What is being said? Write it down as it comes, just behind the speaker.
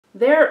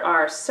There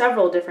are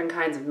several different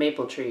kinds of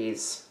maple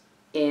trees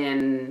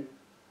in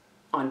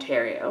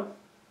Ontario.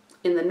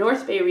 In the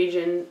North Bay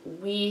region,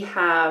 we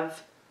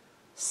have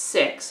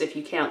 6, if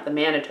you count the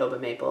Manitoba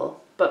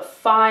maple, but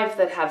 5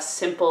 that have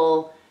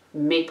simple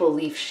maple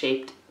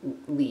leaf-shaped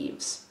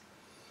leaves.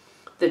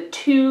 The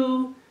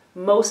 2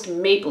 most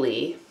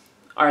mapley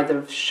are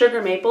the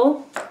sugar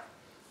maple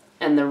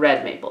and the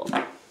red maple.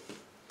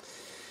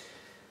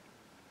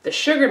 The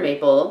sugar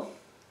maple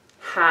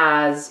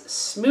has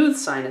smooth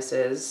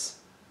sinuses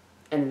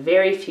and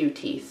very few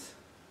teeth.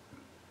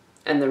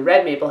 And the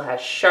red maple has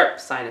sharp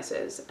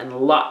sinuses and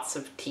lots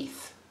of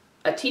teeth.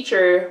 A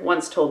teacher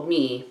once told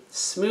me,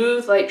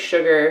 smooth like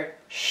sugar,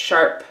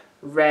 sharp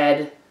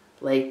red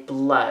like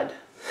blood.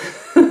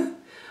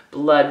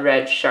 Blood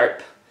red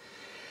sharp.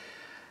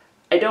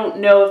 I don't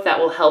know if that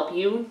will help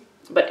you,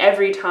 but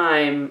every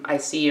time I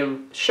see a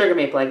sugar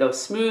maple, I go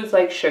smooth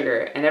like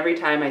sugar, and every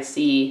time I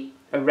see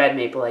a red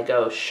maple, I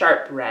go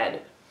sharp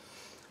red,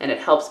 and it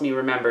helps me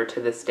remember to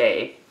this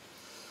day.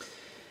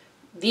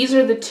 These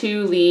are the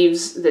 2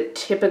 leaves that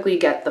typically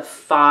get the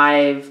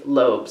 5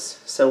 lobes.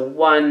 So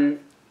 1,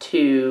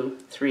 2,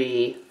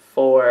 3,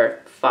 4,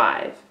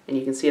 5. And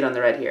you can see it on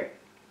the red here.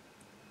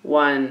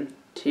 1,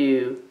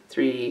 2,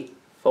 3,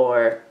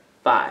 4,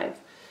 5.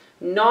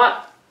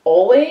 Not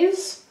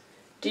always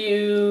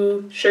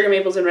do sugar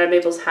maples and red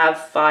maples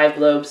have 5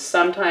 lobes.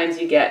 Sometimes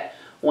you get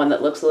one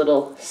that looks a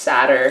little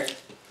sadder,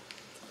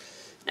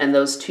 and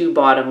those 2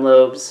 bottom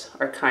lobes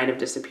are kind of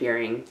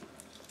disappearing.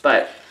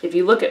 But if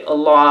you look at a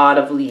lot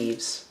of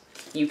leaves,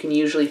 you can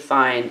usually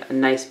find a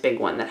nice big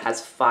one that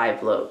has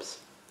 5 lobes.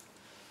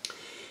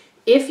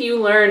 If you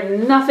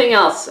learn nothing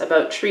else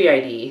about tree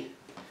ID,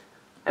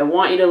 I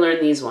want you to learn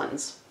these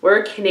ones.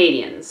 We're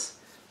Canadians.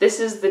 This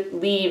is the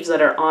leaves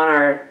that are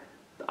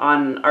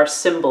on our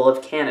symbol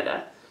of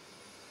Canada.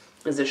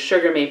 Is a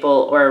sugar maple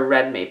or a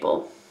red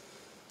maple.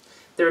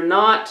 They're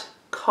not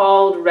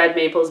called red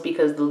maples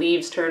because the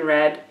leaves turn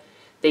red.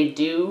 They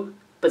do,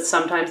 but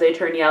sometimes they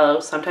turn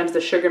yellow. Sometimes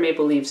the sugar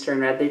maple leaves turn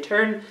red.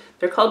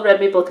 They're called red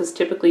maple because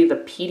typically the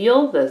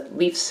petiole, the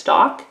leaf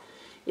stalk,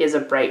 is a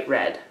bright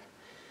red.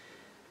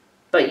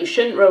 But you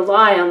shouldn't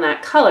rely on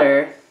that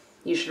color.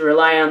 You should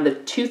rely on the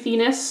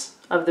toothiness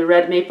of the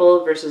red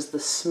maple versus the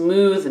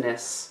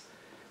smoothness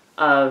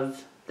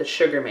of the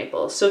sugar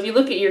maple. So if you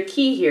look at your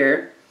key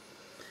here,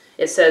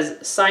 it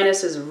says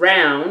sinus is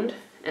round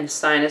and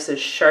sinus is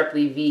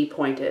sharply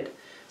V-pointed.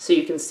 So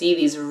you can see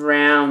these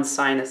round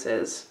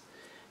sinuses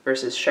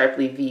versus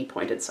sharply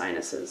V-pointed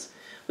sinuses.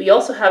 We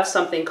also have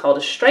something called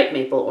a stripe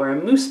maple or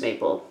a moose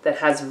maple that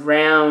has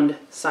round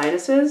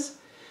sinuses,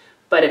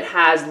 but it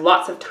has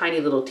lots of tiny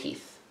little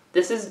teeth.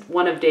 This is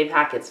one of Dave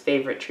Hackett's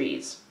favorite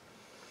trees.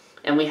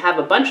 And we have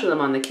a bunch of them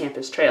on the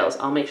campus trails.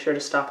 I'll make sure to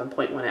stop and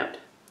point one out.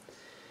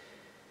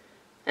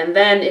 And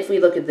then if we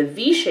look at the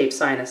V-shaped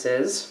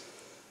sinuses,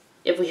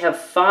 if we have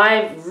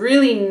 5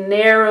 really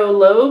narrow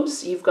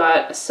lobes, you've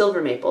got a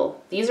silver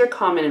maple. These are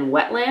common in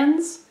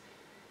wetlands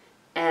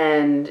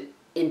and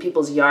in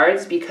people's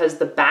yards because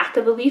the back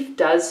of the leaf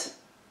does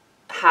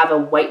have a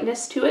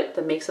whiteness to it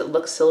that makes it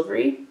look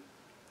silvery.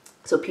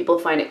 So people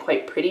find it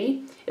quite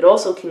pretty. It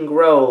also can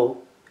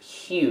grow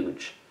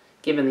huge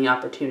given the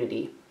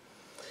opportunity.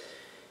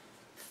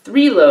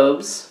 3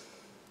 lobes.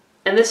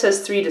 And this has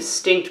 3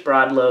 distinct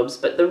broad lobes,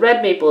 but the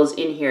red maple is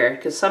in here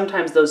because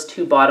sometimes those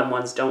 2 bottom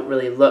ones don't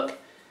really look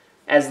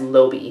as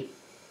loby.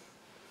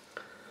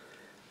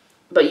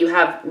 But you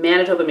have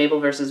Manitoba maple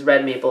versus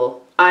red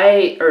maple.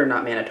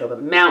 Not Manitoba,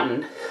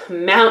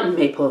 mountain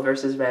maple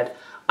versus red.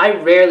 I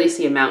rarely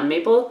see a mountain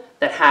maple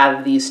that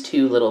have these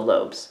 2 little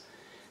lobes.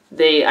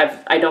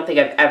 I don't think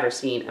I've ever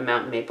seen a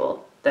mountain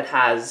maple that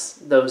has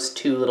those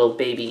 2 little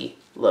baby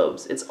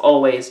lobes. It's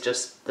always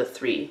just the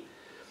 3.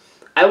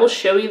 I will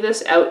show you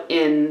this out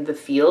in the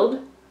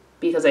field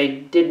because I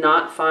did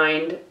not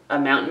find a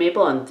mountain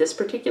maple on this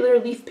particular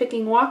leaf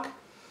picking walk,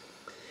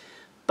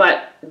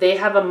 but they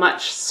have a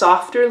much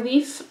softer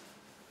leaf,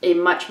 a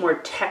much more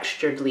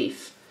textured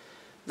leaf.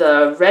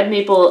 The red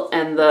maple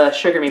and the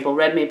sugar maple,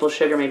 red maple,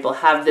 sugar maple,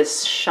 have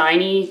this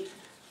shiny,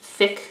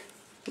 thick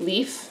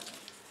leaf.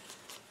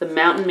 The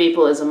mountain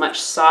maple is a much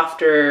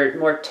softer,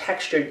 more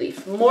textured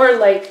leaf, more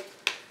like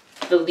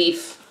the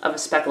leaf of a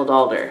speckled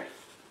alder,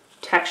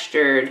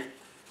 textured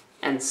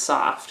and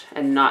soft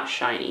and not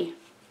shiny.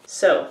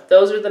 So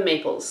those are the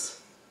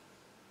maples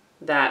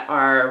that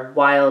are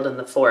wild in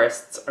the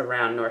forests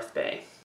around North Bay.